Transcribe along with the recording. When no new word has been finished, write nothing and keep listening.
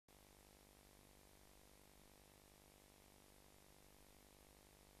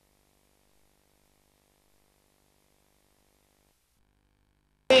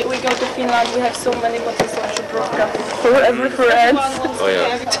we go to Finland, we have so many bottles of Żubrówka for every friend. Oh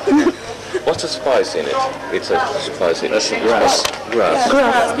yeah. What's the spice in it? It's a spicy. That's the grass. Grass. Yeah,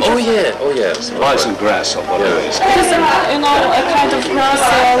 grass. Oh yeah. Oh yeah. Spice and grass or whatever it is. It is a kind of grass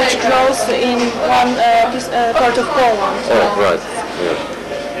which grows in one part of Poland. Oh right.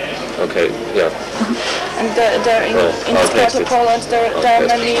 Yeah. Okay. Yeah. And there in this part of Poland there are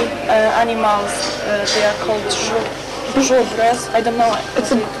many animals. They are called żubres. I don't know.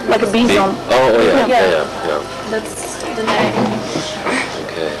 It's like a bison. Oh yeah. Yeah. That's the name.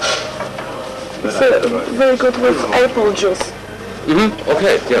 Okay. So, very good with apple juice.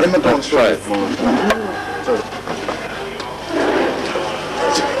 Okay. Yeah. Let's try it.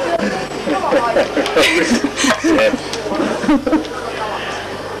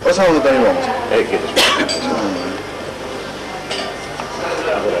 Vad sa du där igång?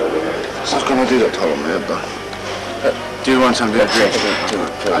 Så ska man dyra ta dem med då. Do you want some beer?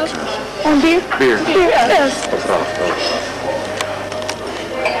 And beer? Beer. Yes. Oh,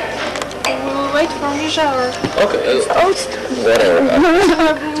 Wait for me shower. okay. Whatever.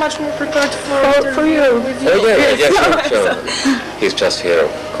 I'm much more prepared for you. Oh yeah. Sure. He's just here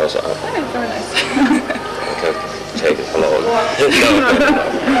because I Very nice. can't take it alone.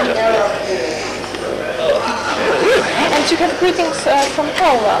 And you have greetings from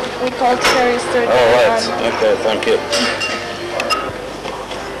Paula. We called her yesterday. All right. Okay. Thank you.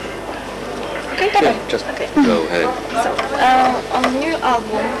 Okay. Just go ahead. So, on the new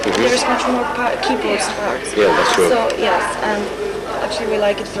album, there is much more keyboard parts. Yeah, that's true. So, yes, and actually we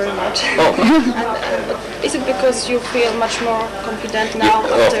like it very much. Oh. And is it because you feel much more confident now?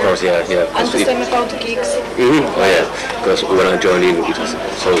 Of course, yeah. And the same about the gigs? Oh yeah, because when I joined in, it was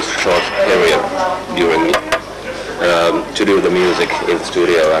so short period during to do the music in the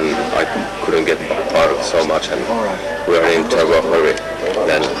studio, and I couldn't get part of it so much, and we were in terrible hurry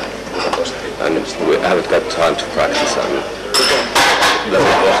then, and we haven't got time to practice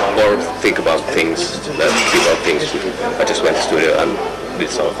or think about things, I just went to the studio and did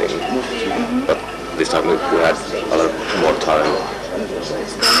something, but this time we had a lot more time.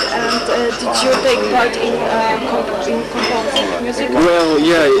 And did you take part in composing music? Well,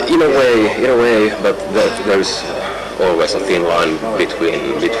 yeah, in a way, but there is always a thin line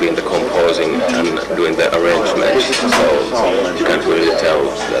between the composing and doing the arrangement, so you can't really tell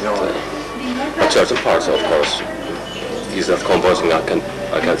that. But certain parts, of course, is that composing I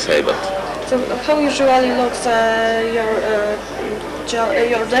can't say, but. So how usually looks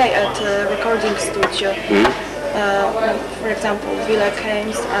your day at a recording studio? For example, Villa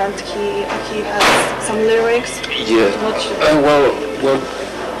came and he has some lyrics. Yeah. Well,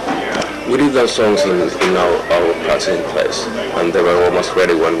 we did those songs in our practicing place, and they were almost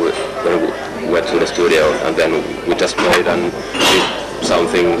ready when we went to the studio, and then we just played and did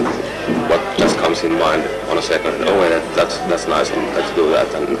something what just comes in mind on a second. Oh, yeah, that's nice, and let's do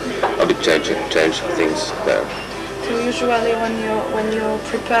that, and a bit change things there. So usually when you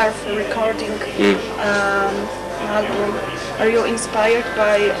prepare for recording an album, are you inspired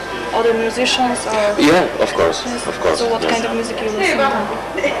by other musicians or? Yeah, of course. So what kind of music you listen to?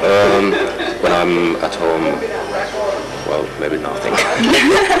 When I'm at home, well, maybe nothing.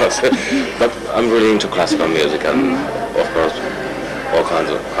 But I'm really into classical music and, of course, all kinds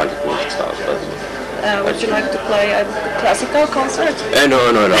of music stuff. But would you like to play a classical concert?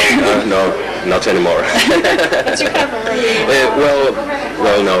 No, not anymore. But you have already.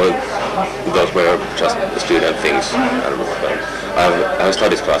 Well, no, those were just student things. I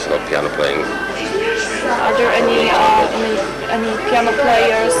studied classical piano playing. Are there any piano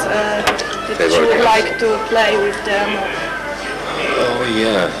players that you would like to play with them? Oh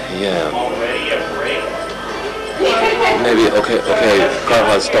yeah. Maybe okay.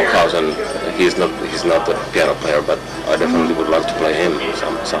 Karl Stockhausen. He's not a piano player, but I definitely would like to play him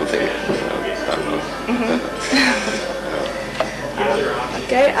something. I don't know.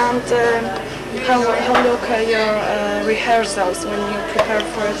 Okay, and how look your rehearsals when you prepare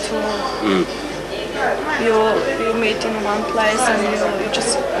for a tour? You meet in one place and you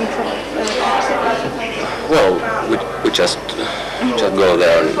just improv. Well, we just go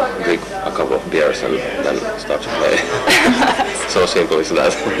there and drink a couple of beers and then start to play. So simple is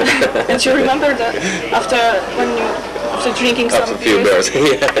that. And you remember that after drinking some after a few beers,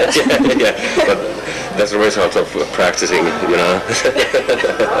 yeah. But that's the result of practicing, you know.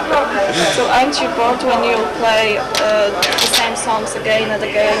 So aren't you bored when you play the same songs again and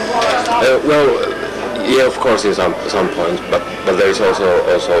again? Yeah, of course, in some points, but there is also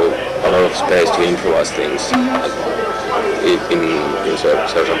a lot of space to improvise things. In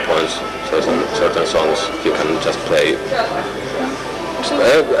certain points, certain songs, you can just play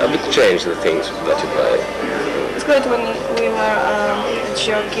I would change the things that you play. It's great when we were at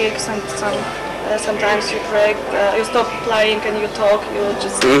your gigs and sometimes you break, you stop playing and you talk, you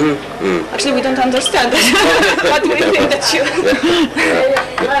just... Actually, we don't understand that, but we think that you...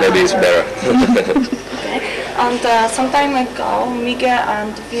 Maybe it's better. And some time ago, Mige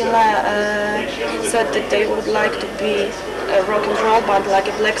and Ville said that they would like to be a rock and roll band, like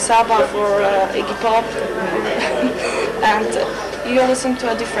a Black Sabbath or Iggy Pop. And you listen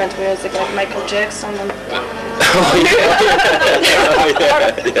to a different music, like Michael Jackson. And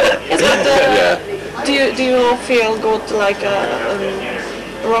yes, but do you feel good like a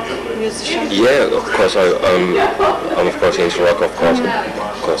rock musician? Yeah, of course. I'm of course into rock, of course.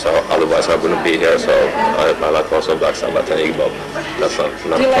 Because otherwise I wouldn't be here. So I like also Black Sabbath and Iggy Pop. That's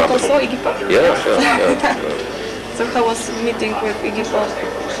not do you like also Iggy Pop? Yeah. So how was meeting with Iggy Pop?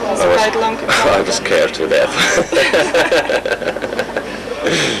 Was quite long ago. I was scared to death.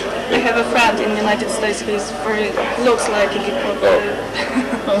 I have a friend in the United States who looks like Iggy Pop.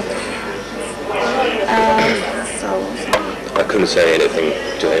 So I couldn't say anything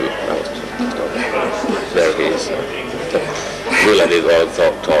to him. There he is. Really did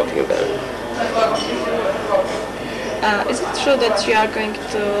all talking then. Is it true that you are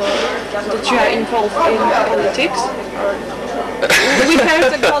involved in politics? We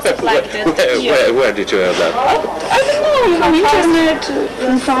heard a gossip like that. Where did you hear that? I don't know, on internet,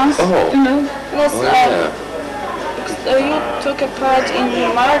 in France, you know. You took a part in the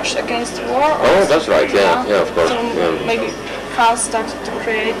march against war. Oh, that's right, yeah, of course. So maybe France started to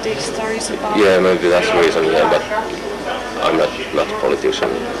create these stories about... Yeah, maybe that's the reason, but I'm not a politician.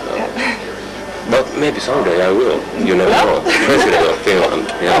 But maybe someday I will. You never know. President of Finland.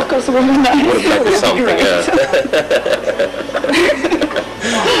 Yeah. Of course, would like be something. Yeah.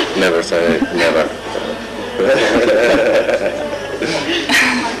 Never say never.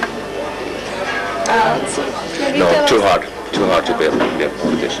 No, too hard to be a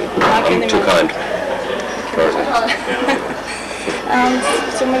politician. I'm too kind person.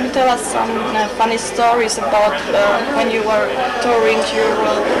 So maybe tell us some funny stories about when you were touring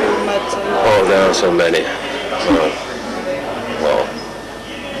Europe, you met... Oh, there are so many. Well.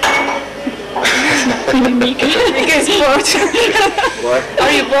 Mika is bored. What?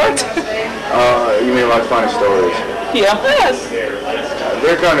 Are you bored? You mean like funny stories? Yeah. Yes.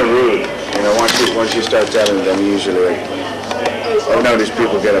 They're kind of rude. You know, once you start telling them, usually I've noticed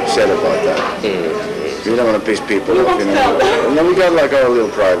people get upset about that. You don't want to piss people off, you know. And then we got like our little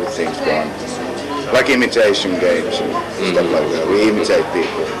private things going, like imitation games and stuff like that. We imitate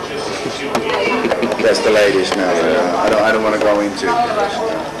people. That's the latest now. I don't want to go into it.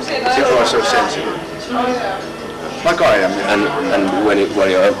 People are so sensitive. Like I am. And when you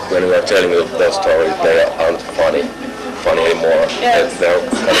are telling those stories, they aren't funny anymore. Yes. They're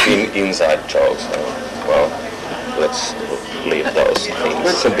kind of inside jokes. Well, let's leave those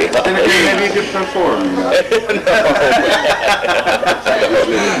things behind. Maybe you could perform. You know?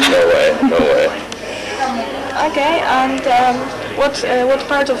 No way. Okay, and what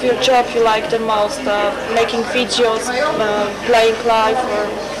part of your job you like the most? Making videos, playing live, or?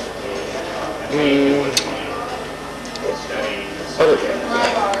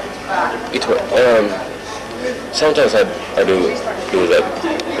 Sometimes I do the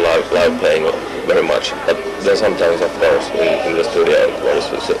live playing very much, but then sometimes, of course, in the studio,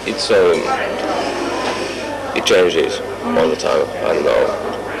 it changes all the time. I don't know.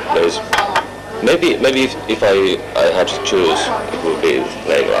 There's maybe if I had to choose, it would be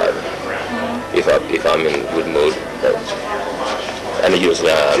playing live. If I'm in good mood, and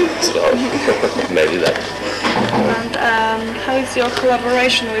usually I am, so maybe that. And how is your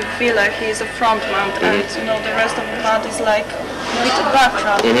collaboration with Ville? He is a frontman, and you know the rest of the band is like a bit of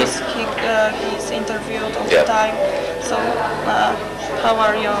background because he's interviewed all the time. So how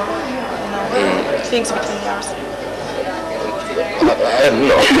are your things between yours? I don't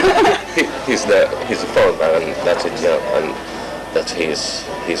know. He's the frontman, and that's it. Yeah, and that's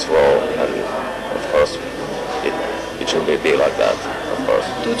his role, and of course it should be like that. Of course.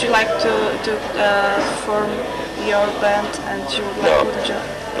 Would you like to form your band and you would like to join?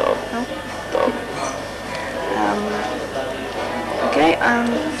 No. Okay, and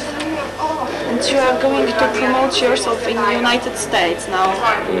you are going to promote yourself in the United States now.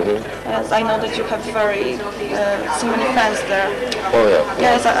 As I know that you have so many fans there. Oh yeah.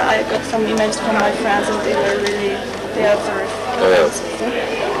 Yes, I got some emails from my friends and they are very fans.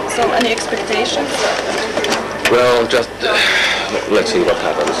 So any expectations? Well, just let's see what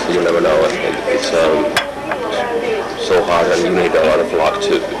happens. You never know. It's so hard, and you need a lot of luck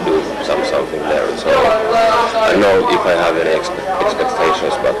to do something there. So I know if I have any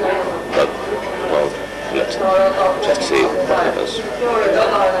expectations, but well, let's just see what happens.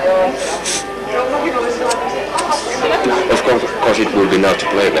 Of course, it would be nice to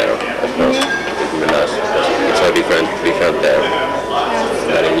play there. Of course, it would be nice. It's so different there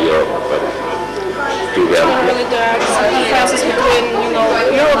than in Europe. But really there are some differences between,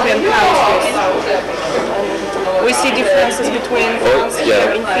 European countries. We see differences between France here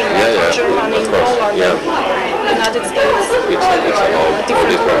in Finland, Germany, Poland, United States. It's all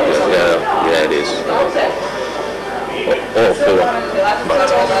different. Yeah, it is. Awful, but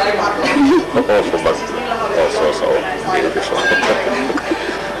also so beautiful.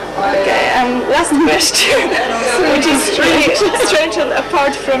 Okay, last question, which is really strange and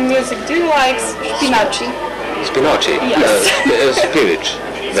apart from music. Do you like spinaci? Spinaci? Yes. Spinach.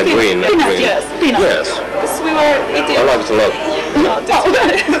 The green. Yes, spinach. Yes. Because we were eating... I like it a lot.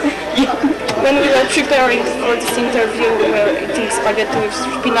 When we were preparing for this interview, we were eating spaghetti with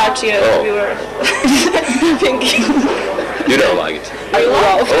spinaci and we were thinking... You don't like it? I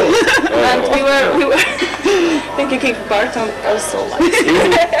love it. And we were thinking if Burton also likes it.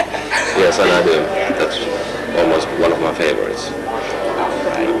 Yes, and I do. That's almost one of my favorites.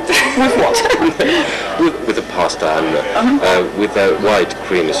 With what? with the pasta and with the white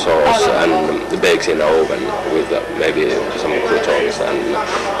creamy sauce and the bakes in the oven with maybe some croutons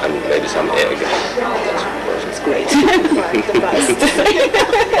and maybe some egg. That's great. The best.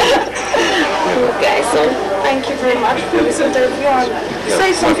 Okay, so thank you very much for this interview.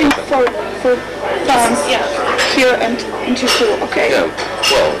 Say something for fans here and you too, okay? Yeah,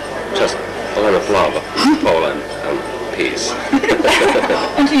 well, just a lot of love, Poland and peace.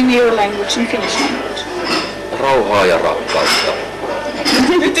 And in your language, in Finnish language. Rauhaa ja rakkautta.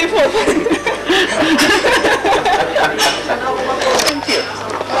 Beautiful. Thank you.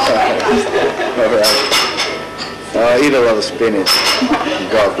 Alright. Eat a lot of spinach.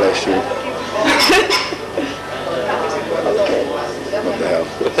 God bless you. What the hell?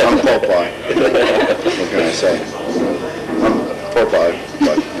 I'm Popeye. What can I say? I'm Popeye,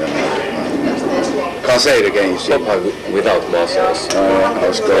 but can't say it again, you see. Popeye without muscles. I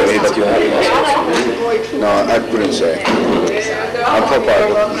was going But you have muscles. No, I couldn't say. I'm Popeye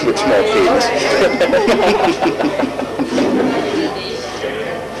with small feet.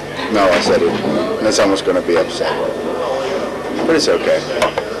 No, I said it. Then someone's going to be upset. But it's okay.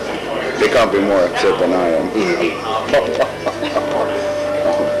 They can't be more upset than I am.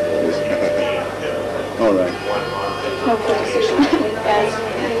 All right. No criticism. And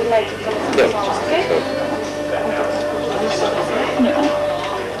we would like to come to the pictures, okay?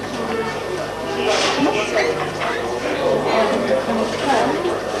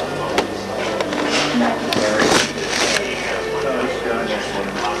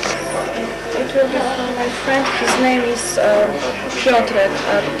 It will be from my friend. His name is Piotrek.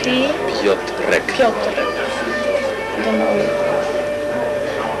 Piotrek. I don't know.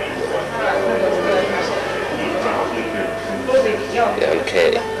 Yeah,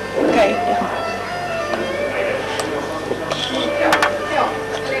 okay. Okay.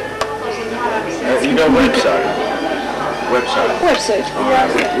 You know website? Website. Yeah.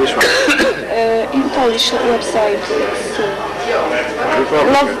 Which one? In Polish website. It's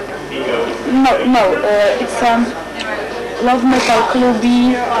Republic. It's Love Metal Klubi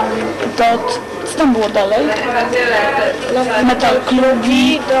dot. Co tam było dalej? Love Metal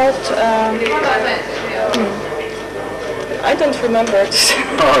Klubi dot. I don't remember it.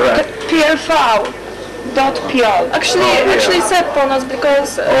 All right. PLV.pl. Actually said Ponas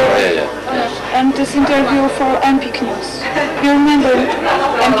because and this interview for Empik News. You remember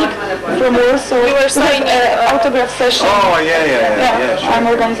Empik from Warsaw? We were saying autograph session. Oh yeah. Sure. I'm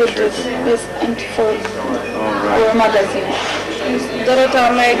organizing this and for our magazine. Dorota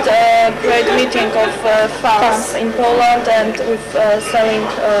made a great meeting of fans in Poland and with selling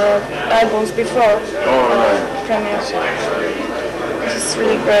albums before premiere. It's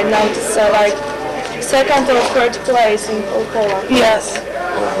really great now to like second or third place in Poland. Yes,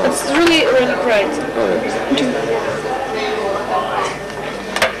 it's really great.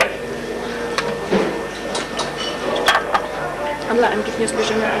 A dla Empik nie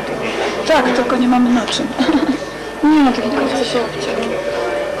zbierzemy Empik. Tak, tylko nie mamy na czym. Nie ma takiego konceptu.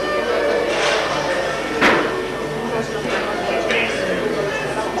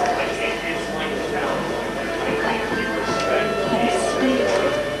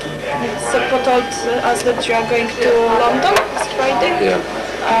 Seppo told us that you are going to London this Friday. Yeah.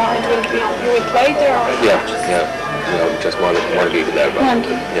 It will be, you will play there? Or Yeah. Just one week there. But,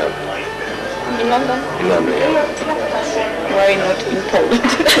 yeah. In London? In London, yeah. Why not in Poland?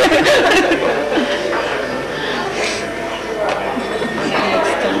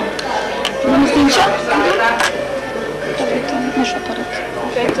 Mamy zdjęcia? Dobra, to masz aparat.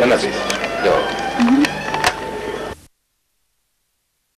 No napisz. Jo.